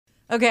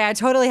Okay, I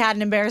totally had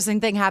an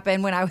embarrassing thing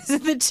happen when I was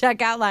in the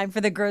checkout line for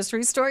the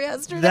grocery store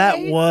yesterday. That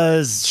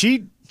was,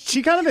 she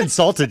kind of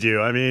insulted you.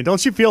 I mean,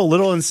 don't you feel a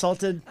little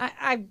insulted?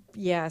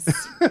 Yes,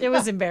 it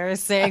was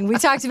embarrassing. We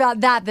talked about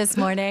that this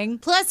morning.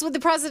 Plus, with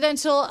the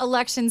presidential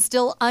election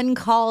still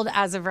uncalled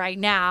as of right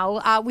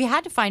now, we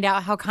had to find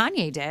out how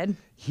Kanye did.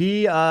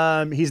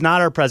 He's not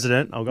our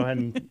president. I'll go ahead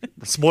and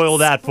spoil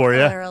that for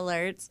you. Spoiler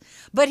alerts.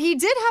 But he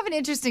did have an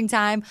interesting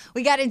time.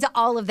 We got into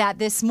all of that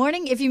this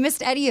morning. If you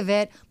missed any of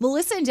it,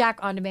 Melissa and Jack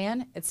On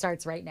Demand, it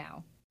starts right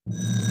now.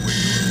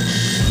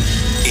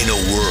 In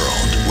a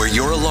world where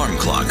your alarm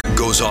clock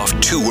goes off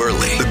too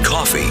early, the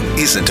coffee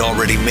isn't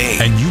already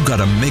made, and you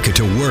gotta make it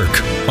to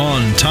work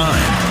on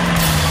time.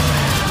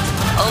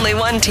 Only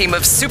one team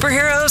of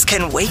superheroes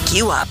can wake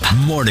you up.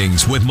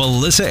 Mornings with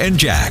Melissa and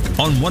Jack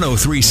on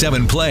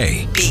 103.7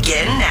 Play.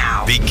 Begin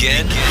now.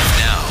 Begin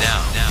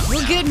now.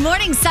 Well, good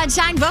morning,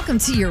 sunshine. Welcome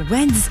to your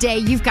Wednesday.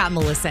 You've got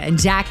Melissa and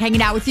Jack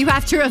hanging out with you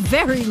after a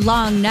very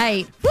long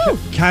night. Woo!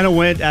 Kind of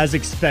went as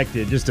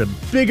expected. Just a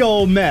big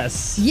old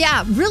mess.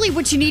 Yeah, really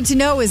what you need to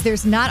know is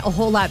there's not a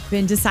whole lot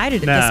been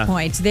decided at this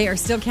point. They are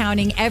still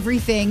counting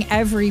everything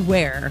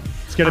everywhere.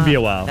 It's going to be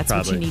a while, That's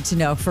probably. what you need to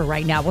know for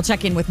right now. We'll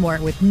check in with more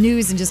with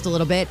news in just a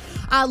little bit.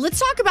 Let's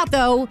talk about,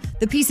 though,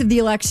 the piece of the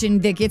election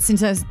that gets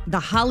into the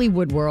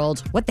Hollywood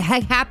world. What the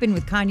heck happened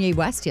with Kanye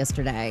West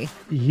yesterday?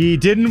 He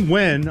didn't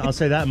win, I'll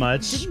say that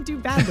much. Didn't do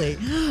badly.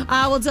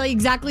 We'll tell you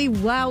exactly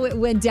how it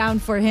went down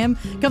for him.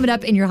 Coming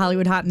up in your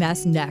Hollywood Hot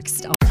Mess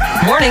next.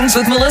 Mornings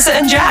with Melissa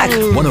and Jack.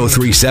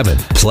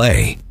 103.7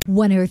 Play.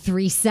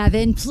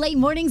 103.7 Play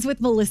Mornings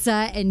with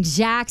Melissa and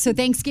Jack. So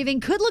Thanksgiving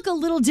could look a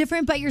little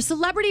different, but your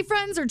celebrity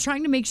friends are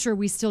trying to make sure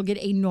we still get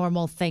a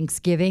normal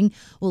Thanksgiving.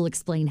 We'll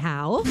explain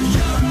how.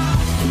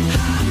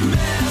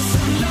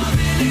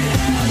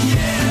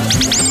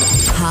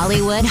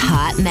 Hollywood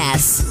Hot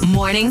Mess.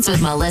 Mornings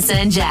with Melissa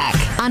and Jack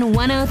on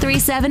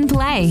 103.7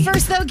 Play.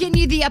 First, though, getting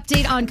you the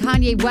update on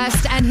Kanye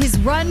West and his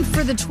run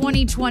for the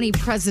 2020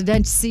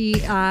 presidency.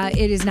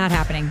 It is not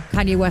happening.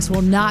 Kanye West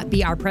will not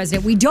be our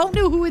president. We don't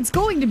know who it's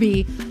going to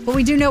be, but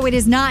we do know it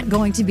is not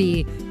going to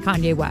be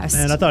Kanye West.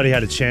 And I thought he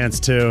had a chance,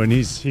 too, and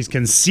he's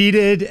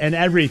conceded and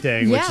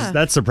everything,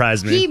 that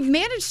surprised me. He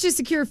managed to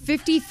secure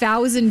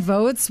 50,000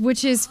 votes,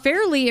 which is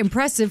fairly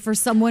impressive for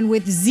someone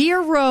with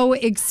zero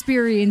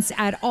experience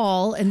at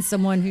all and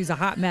someone who's a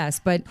hot mess.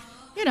 But,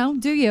 you know,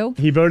 do you.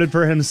 He voted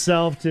for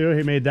himself, too.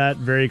 He made that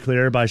very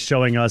clear by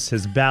showing us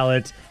his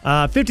ballot.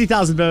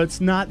 50,000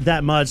 votes, not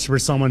that much for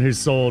someone who's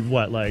sold,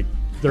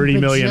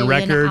 30 million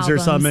records or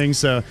something.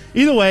 So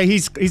either way,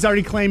 he's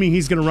already claiming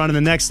he's going to run in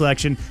the next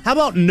election. How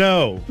about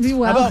no?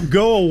 Well, how about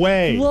go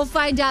away? We'll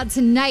find out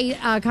tonight.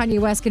 Kanye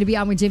West going to be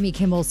on with Jimmy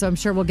Kimmel, so I'm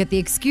sure we'll get the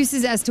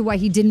excuses as to why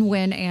he didn't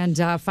win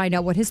and find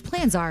out what his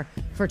plans are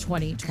for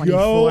 2024.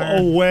 Go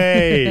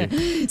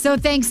away. So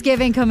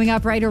Thanksgiving coming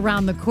up right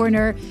around the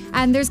corner,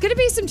 and there's going to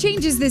be some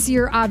changes this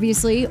year,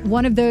 obviously.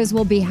 One of those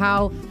will be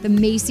how the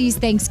Macy's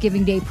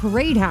Thanksgiving Day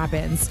Parade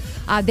happens.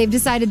 They've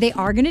decided they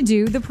are going to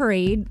do the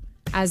parade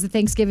as the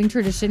Thanksgiving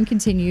tradition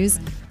continues,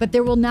 but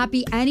there will not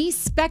be any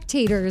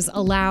spectators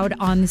allowed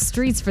on the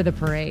streets for the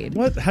parade.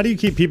 What? How do you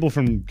keep people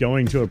from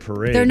going to a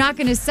parade? They're not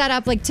going to set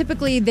up,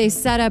 typically they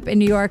set up in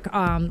New York,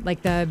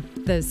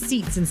 the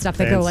seats and stuff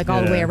that go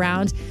all the way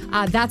around.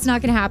 That's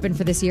not going to happen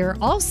for this year.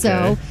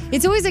 Also,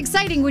 It's always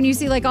exciting when you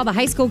see all the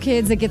high school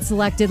kids that get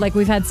selected.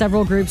 We've had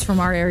several groups from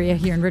our area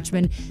here in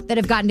Richmond that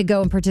have gotten to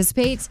go and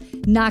participate.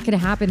 Not going to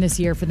happen this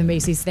year for the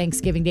Macy's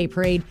Thanksgiving Day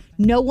Parade.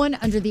 No one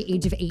under the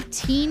age of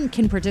 18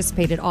 can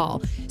participate at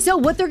all. So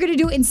what they're going to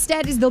do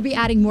instead is they'll be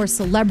adding more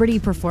celebrity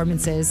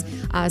performances.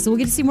 So we'll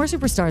get to see more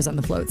superstars on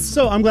the floats.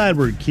 So I'm glad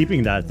we're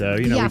keeping that, though.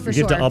 We get to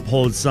sure.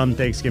 uphold some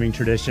Thanksgiving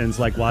traditions,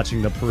 like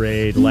watching the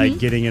parade, like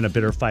getting in a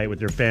bitter fight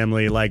with your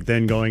family, like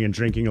then going and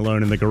drinking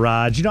alone in the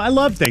garage. I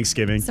love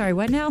Thanksgiving. Sorry,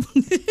 what now?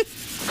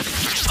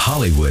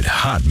 Hollywood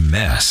Hot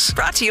Mess.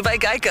 Brought to you by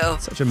Geico.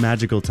 Such a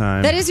magical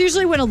time. That is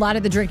usually when a lot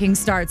of the drinking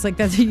starts.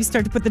 You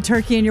start to put the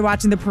turkey and you're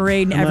watching the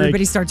parade and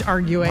everybody starts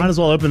arguing. Might as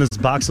well open this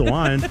box of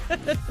wine.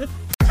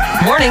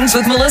 Mornings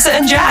with Melissa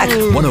and Jack.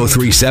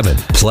 103.7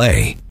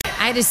 Play.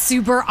 I had a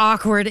super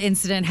awkward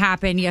incident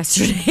happen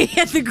yesterday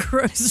at the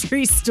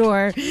grocery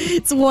store.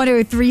 It's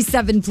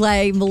 103.7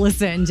 Play,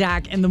 Melissa and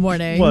Jack in the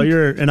morning. Well,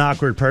 you're an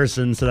awkward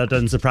person, so that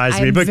doesn't surprise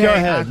me, I'm but very go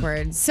ahead.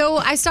 Awkward. So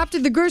I stopped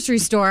at the grocery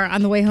store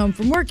on the way home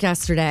from work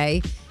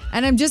yesterday,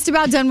 and I'm just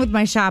about done with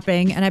my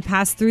shopping, and I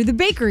passed through the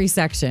bakery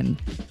section.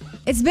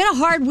 It's been a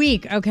hard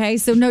week, okay?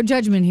 So no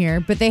judgment here,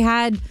 but they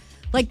had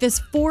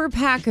this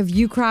 4-pack of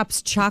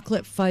Ukrop's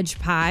chocolate fudge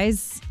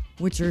pies,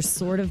 which are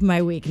sort of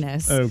my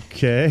weakness.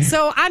 Okay.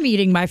 So I'm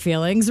eating my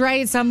feelings,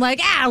 right? So I'm like,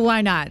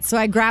 why not? So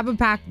I grab the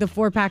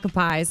 4-pack of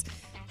pies,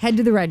 head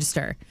to the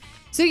register.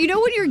 So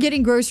when you're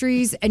getting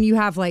groceries and you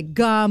have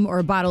gum or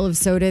a bottle of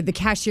soda, the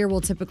cashier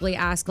will typically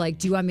ask do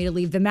you want me to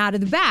leave them out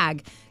of the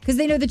bag? Because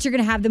they know that you're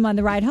going to have them on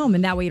the ride home,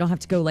 and that way you don't have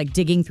to go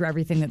digging through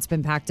everything that's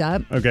been packed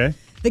up. Okay.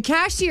 The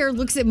cashier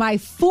looks at my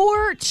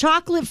 4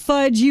 chocolate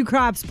fudge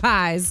Ukrop's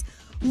pies,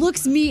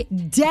 looks me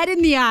dead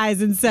in the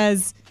eyes and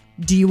says,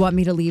 do you want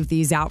me to leave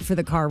these out for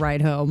the car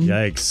ride home?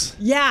 Yikes.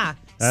 Yeah.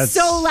 That's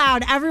so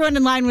loud. Everyone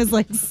in line was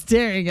like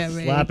staring at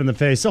me. Slap in the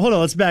face. So hold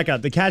on, let's back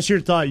up. The cashier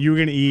thought you were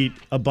going to eat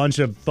a bunch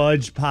of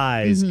fudge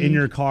pies in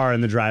your car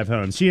in the drive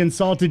home. She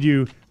insulted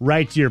you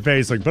right to your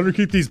face, like, better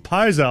keep these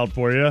pies out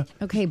for you.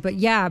 Okay, but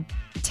yeah,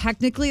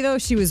 technically though,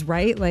 she was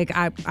right. Like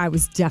I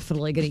was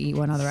definitely going to eat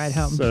one on the ride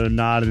home. So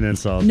not an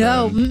insult.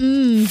 No.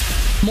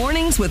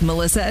 Mornings with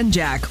Melissa and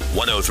Jack.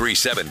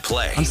 103.7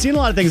 Play. I'm seeing a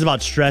lot of things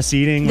about stress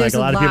eating. There's like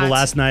a lot of people lot.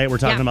 last night were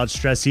talking about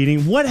stress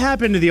eating. What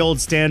happened to the old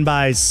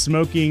standby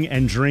smoking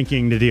and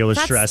drinking to deal with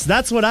stress?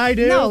 That's what I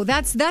do. No,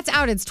 that's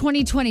out. It's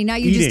 2020. Now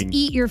you Eating. just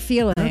eat your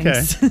feelings.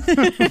 Okay.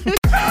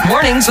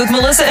 Mornings with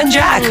Melissa and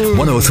Jack.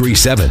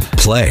 103.7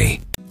 Play.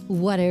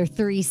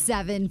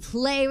 1037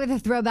 Play with a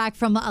throwback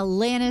from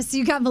Alanis.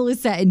 You got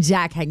Melissa and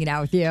Jack hanging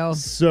out with you.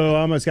 So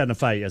I almost got in a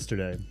fight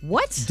yesterday.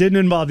 What? Didn't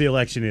involve the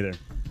election either.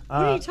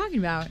 What are you talking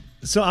about?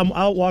 So I'm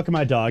out walking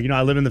my dog. You know,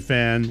 I live in the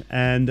fan,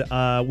 and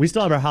we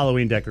still have our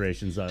Halloween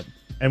decorations up.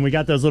 And we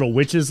got those little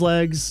witch's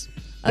legs.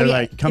 They're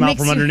like come out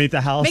from underneath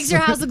the house. Makes your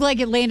house look like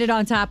it landed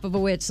on top of a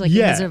witch, like in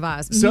Wizard of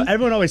Oz. So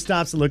everyone always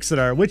stops and looks at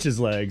our witch's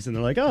legs, and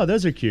they're like, oh,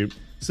 those are cute.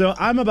 So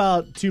I'm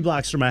about 2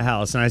 blocks from my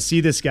house, and I see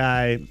this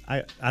guy.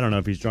 I don't know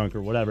if he's drunk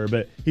or whatever,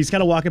 but he's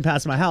kind of walking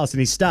past my house, and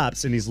he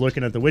stops, and he's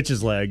looking at the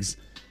witch's legs.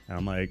 And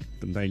I'm like,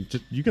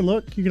 you can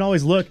look. You can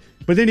always look.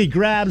 But then he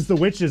grabs the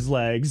witch's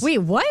legs. Wait,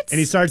 what? And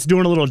he starts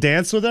doing a little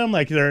dance with them,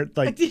 like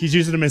he's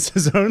using them as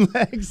his own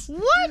legs.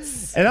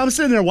 What? And I'm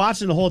sitting there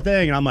watching the whole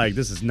thing, and I'm like,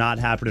 this is not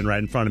happening right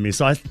in front of me.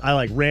 So I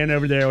like ran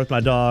over there with my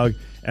dog,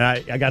 and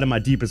I got in my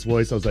deepest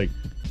voice. I was like,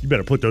 you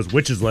better put those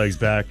witch's legs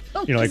back.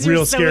 You know, like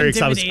real so scary,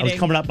 because I was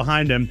coming up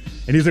behind him,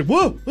 and he's like,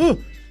 whoa, whoa.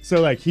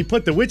 So like he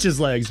put the witch's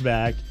legs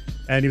back.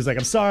 And he was like,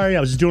 I'm sorry, I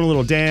was just doing a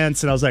little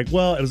dance. And I was like,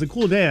 well, it was a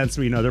cool dance,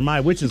 but, you know, they're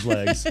my witch's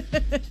legs.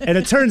 And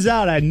it turns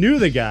out I knew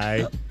the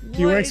guy.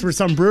 He works for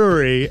some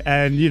brewery,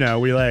 and, you know,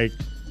 we, like,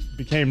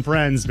 became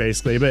friends,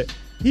 basically. But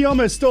he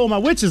almost stole my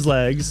witch's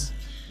legs.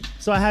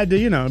 So I had to,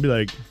 you know, be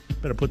like,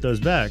 better put those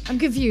back. I'm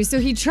confused. So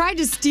he tried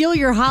to steal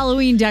your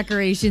Halloween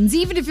decorations,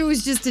 even if it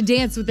was just to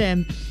dance with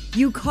him.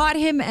 You caught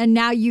him, and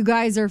now you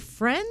guys are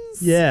friends?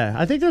 Yeah,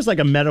 I think there's like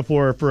a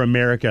metaphor for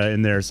America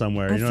in there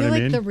somewhere. You know what I mean? I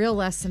feel like the real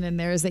lesson in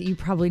there is that you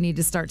probably need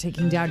to start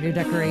taking down your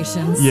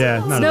decorations. Yeah,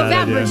 not it's a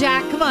bad November, idea.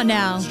 Jack. Come on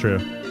now. It's true.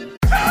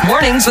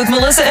 Mornings with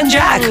Melissa and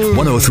Jack.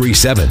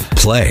 103.7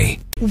 Play.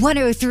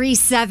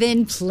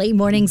 1037 Play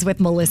Mornings with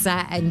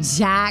Melissa and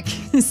Jack.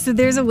 So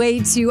there's a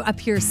way to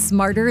appear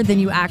smarter than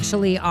you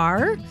actually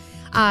are.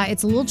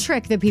 It's a little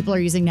trick that people are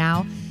using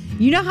now.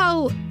 You know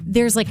how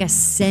there's like a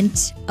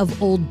scent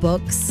of old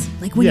books?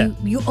 Like when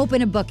you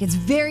open a book, it's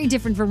very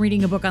different from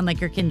reading a book on like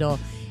your Kindle.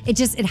 It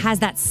has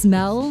that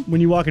smell. When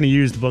you walk in a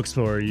used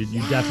bookstore, you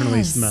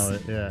definitely smell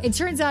it. Yeah. It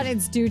turns out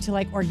it's due to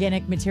like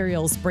organic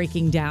materials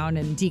breaking down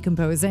and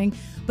decomposing,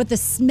 but the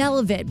smell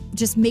of it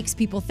just makes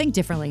people think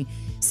differently.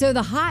 So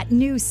the hot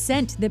new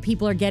scent that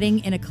people are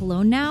getting in a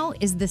cologne now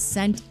is the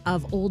scent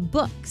of old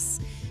books.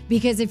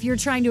 Because if you're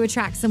trying to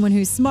attract someone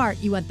who's smart,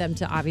 you want them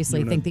to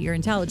obviously think that you're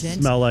intelligent.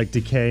 Smell like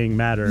decaying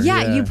matter.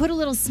 Yeah, you put a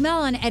little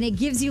smell on, and it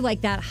gives you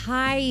like that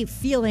high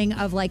feeling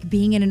of like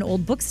being in an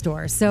old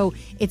bookstore. So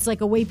it's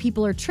like a way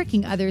people are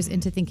tricking others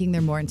into thinking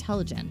they're more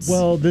intelligent.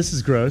 Well, this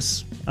is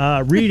gross.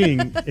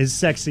 Reading is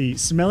sexy.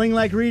 Smelling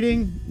like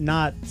reading,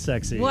 not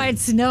sexy.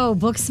 What? No,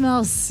 book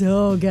smells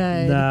so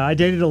good. Nah, I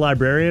dated a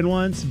librarian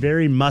once.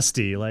 Very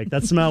musty. Like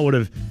that smell would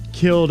have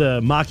killed a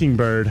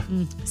mockingbird.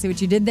 See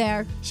what you did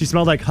there? She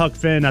smelled like Huck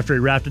Finn after he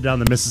wrapped it down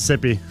the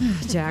Mississippi.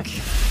 Jack.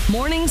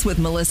 Mornings with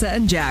Melissa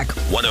and Jack.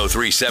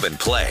 103.7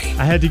 Play.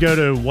 I had to go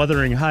to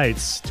Wuthering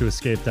Heights to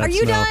escape that smell. Are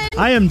you done?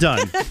 I am done.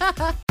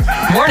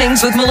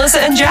 Mornings with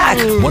Melissa and Jack.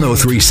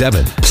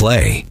 103.7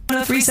 Play.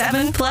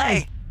 103.7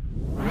 Play.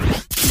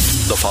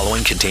 The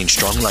following contains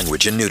strong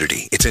language and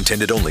nudity. It's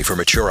intended only for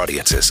mature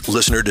audiences.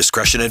 Listener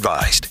discretion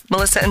advised.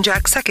 Melissa and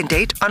Jack's second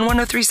date on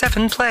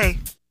 103.7 Play.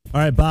 All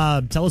right,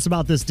 Bob, tell us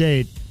about this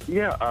date.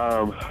 Yeah,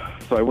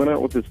 so I went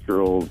out with this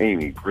girl,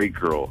 Amy, great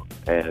girl,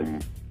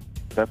 and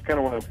that's kind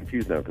of why I'm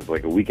confused now, because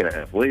like a week and a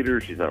half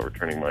later, she's not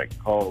returning my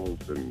calls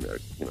and, a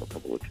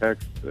couple of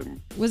texts. And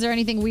Was there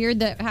anything weird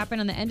that happened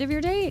on the end of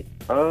your date?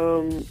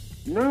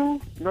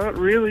 no, not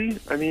really.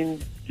 I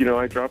mean,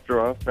 I dropped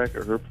her off back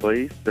at her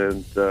place,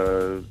 and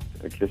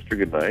I kissed her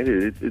goodnight.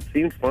 It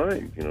seemed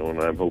fine, and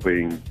I'm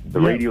hoping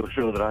the radio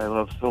show that I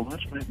love so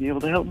much might be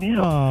able to help me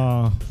out.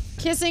 Oh,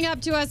 Kissing up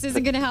to us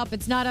isn't going to help.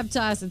 It's not up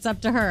to us. It's up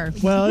to her.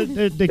 well,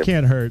 it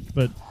can't hurt,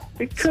 but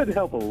It could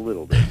help a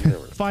little bit. You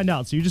never know. find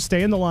out. So you just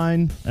stay in the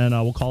line, and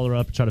we'll call her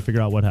up and try to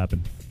figure out what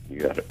happened.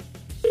 You got it.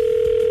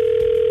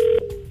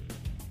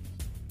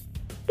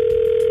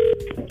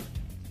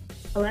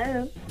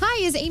 Hello.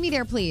 Hi, is Amy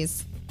there,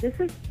 please? This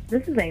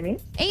is Amy.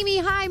 Amy,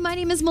 hi. My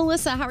name is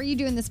Melissa. How are you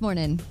doing this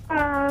morning?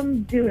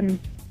 I'm doing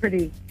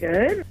Pretty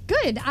good.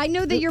 Good. I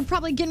know that you're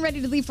probably getting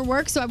ready to leave for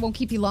work, so I won't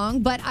keep you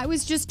long, but I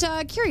was just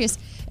curious.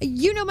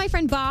 You know my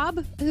friend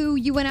Bob, who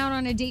you went out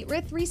on a date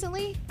with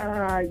recently?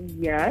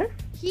 Yes.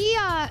 He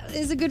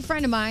is a good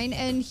friend of mine,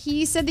 and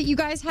he said that you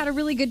guys had a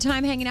really good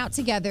time hanging out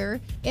together,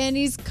 and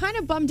he's kind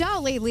of bummed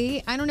out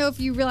lately. I don't know if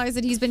you realize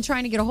that he's been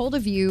trying to get a hold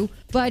of you,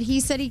 but he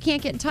said he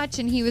can't get in touch,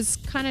 and he was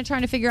kind of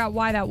trying to figure out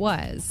why that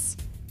was.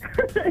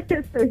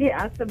 So he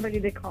asked somebody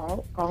to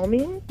call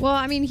me? Well,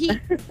 I mean,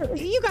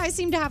 you guys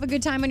seem to have a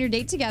good time on your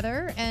date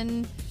together,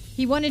 and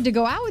he wanted to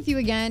go out with you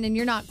again, and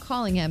you're not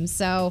calling him.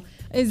 So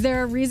is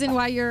there a reason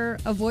why you're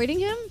avoiding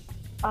him?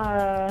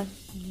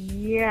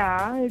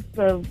 Yeah,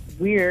 it's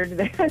weird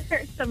that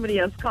there's somebody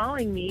else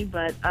calling me,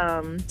 but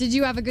Did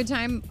you have a good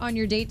time on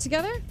your date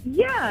together?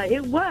 yeah,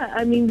 it was.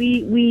 I mean,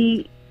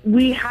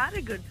 we had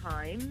a good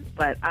time,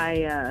 but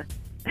I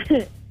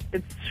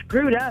it's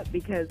screwed up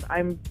because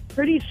I'm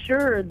pretty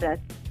sure that.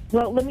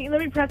 Well, let me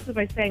preface it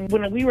by saying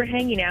when we were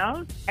hanging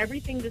out,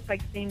 everything just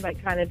like seemed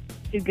like kind of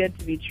too good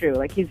to be true.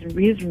 Like he's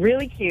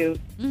really cute,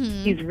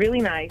 he's really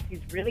nice,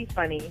 he's really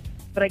funny.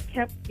 But I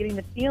kept getting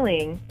the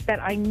feeling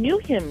that I knew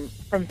him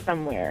from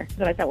somewhere.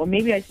 That I thought, well,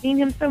 maybe I've seen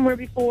him somewhere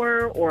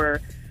before,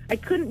 or I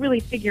couldn't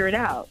really figure it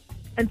out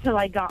until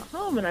I got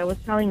home and I was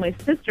telling my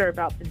sister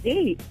about the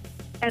date,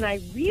 and I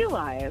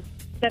realized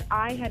that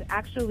I had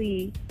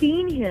actually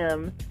seen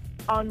him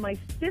on my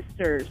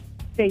sister's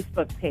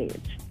Facebook page.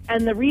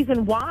 And the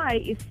reason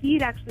why is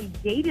he'd actually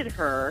dated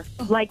her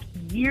like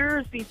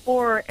years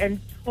before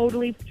and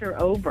totally put her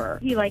over.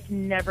 He like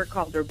never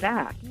called her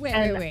back.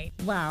 Wait.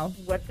 Wow.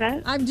 What's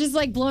that? I'm just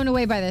like blown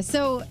away by this.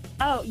 So,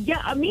 Oh,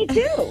 yeah, me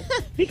too.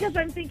 Because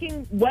I'm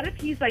thinking, what if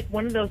he's like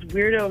one of those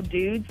weirdo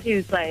dudes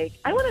who's like,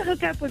 I want to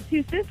hook up with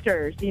two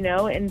sisters, you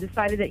know, and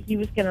decided that he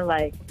was going to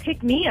like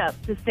pick me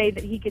up to say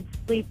that he could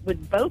sleep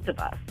with both of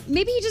us.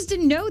 maybe he just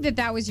didn't know that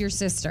that was your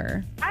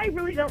sister. I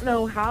really don't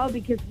know how,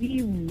 because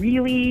we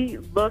really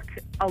look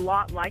a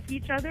lot like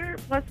each other.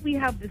 Plus, we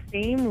have the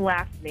same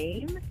last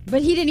name.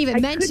 But he didn't even I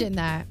mention couldn't-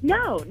 that.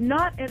 No,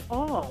 not at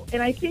all.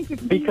 And I think if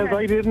he Because had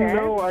I didn't said-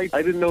 know. I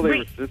didn't know they were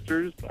Wait.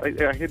 sisters. I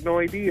had no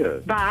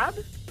idea. Bob?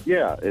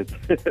 Yeah, it's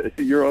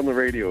you're on the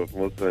radio with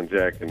Melissa and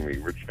Jack and me.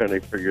 We're trying to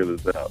figure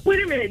this out.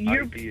 Wait a minute.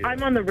 Idea.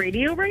 I'm on the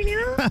radio right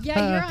now?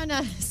 Yeah, you're on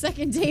a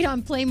second date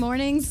on Play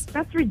Mornings.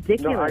 That's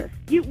ridiculous.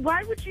 No,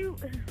 Why would you?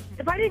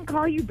 If I didn't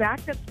call you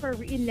back, that's for a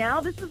reason.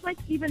 Now this is like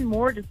even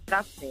more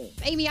disgusting.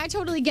 Amy, I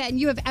totally get, and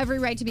you have every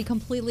right to be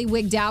completely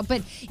wigged out.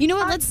 But you know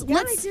what? Let's.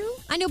 I do.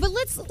 I know, but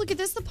let's look at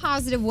this the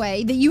positive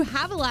way that you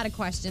have a lot of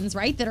questions,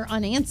 right, that are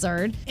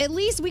unanswered. At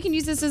least we can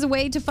use this as a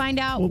way to find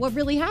out what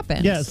really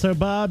happened. Yeah, so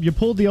Bob, you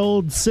pulled the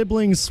old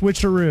sibling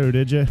switcheroo,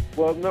 did you?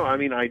 Well, no, I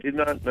mean, I did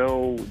not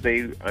know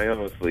I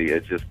honestly,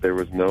 it just, there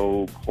was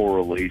no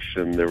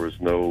correlation. There was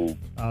no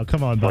Oh,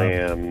 come on, Bob.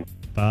 plan.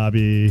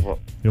 Bobby, Well-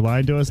 you're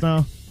lying to us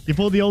now? You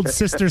pulled the old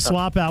sister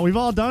swap out. We've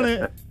all done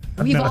it.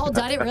 We've No. all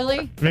done it,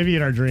 really? Maybe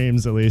in our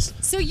dreams, at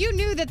least. So you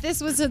knew that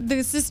this was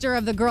the sister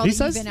of the girl He that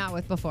says- you've been out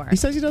with before? He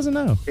says he doesn't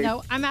know.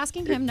 No, I'm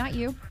asking him, not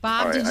you.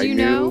 Bob, All right, did you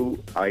know?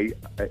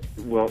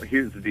 Well,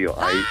 here's the deal.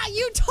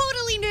 You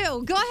totally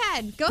knew. Go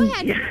ahead. Go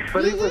ahead. Yeah,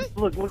 but it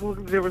was,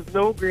 look, there was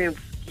no grand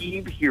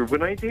scheme here.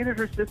 When I dated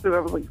her sister,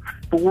 that was like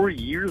 4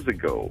 years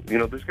ago. You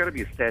know, there's got to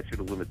be a statute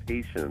of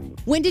limitations.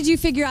 When did you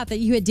figure out that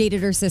you had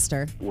dated her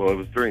sister? Well, it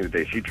was during the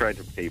day. She tried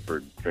to pay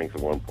for drinks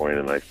at one point,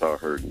 and I saw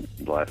her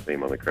last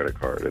name on the credit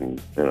card,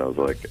 and I was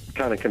like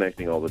kind of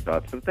connecting all the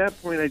dots. But at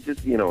that point, I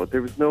just,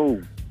 there was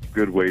no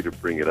good way to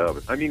bring it up.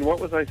 I mean, what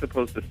was I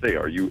supposed to say?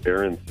 Are you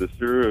Aaron's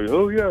sister?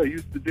 Oh, yeah, I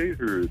used to date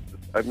her.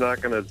 I'm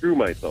not going to screw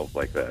myself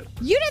like that.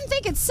 You didn't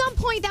think at some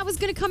point that was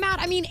going to come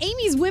out? I mean,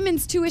 Amy's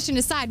women's tuition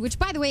aside, which,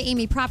 by the way,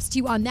 Amy, props to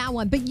you on that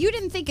one, but you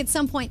didn't think at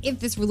some point, if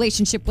this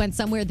relationship went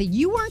somewhere, that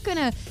you weren't going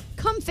to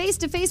come face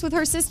to face with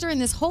her sister and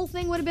this whole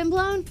thing would have been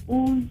blown?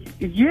 Well,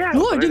 yeah.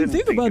 No, I but didn't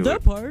think about it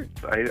that part.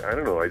 I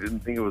don't know. I didn't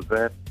think it was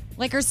that.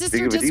 Like her sister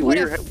Big of a just deal. would We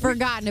have were-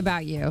 forgotten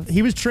about you.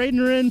 He was trading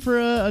her in for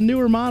a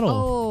newer model.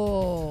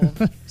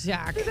 Oh,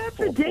 Jack. That's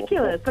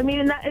ridiculous. I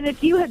mean, and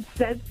if you had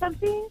said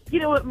something,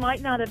 it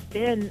might not have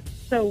been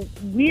so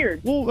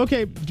weird. Well,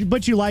 okay,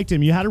 but you liked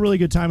him. You had a really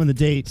good time on the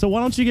date. So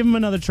why don't you give him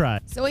another try?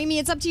 So, Amy,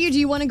 it's up to you. Do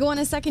you want to go on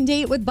a second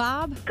date with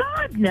Bob?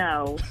 God,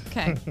 no.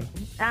 Okay.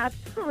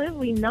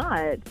 Absolutely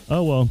not.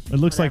 Oh, well, it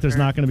looks like there's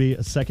Whatever. not going to be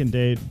a second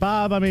date.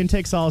 Bob, I mean,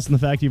 take solace in the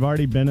fact you've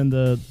already been in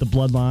the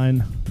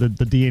bloodline, the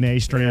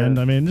DNA strand.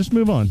 Yeah. I mean, just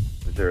move on.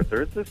 Is there a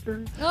third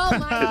sister? Oh,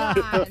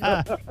 my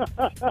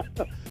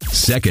God.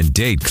 Second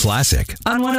Date Classic on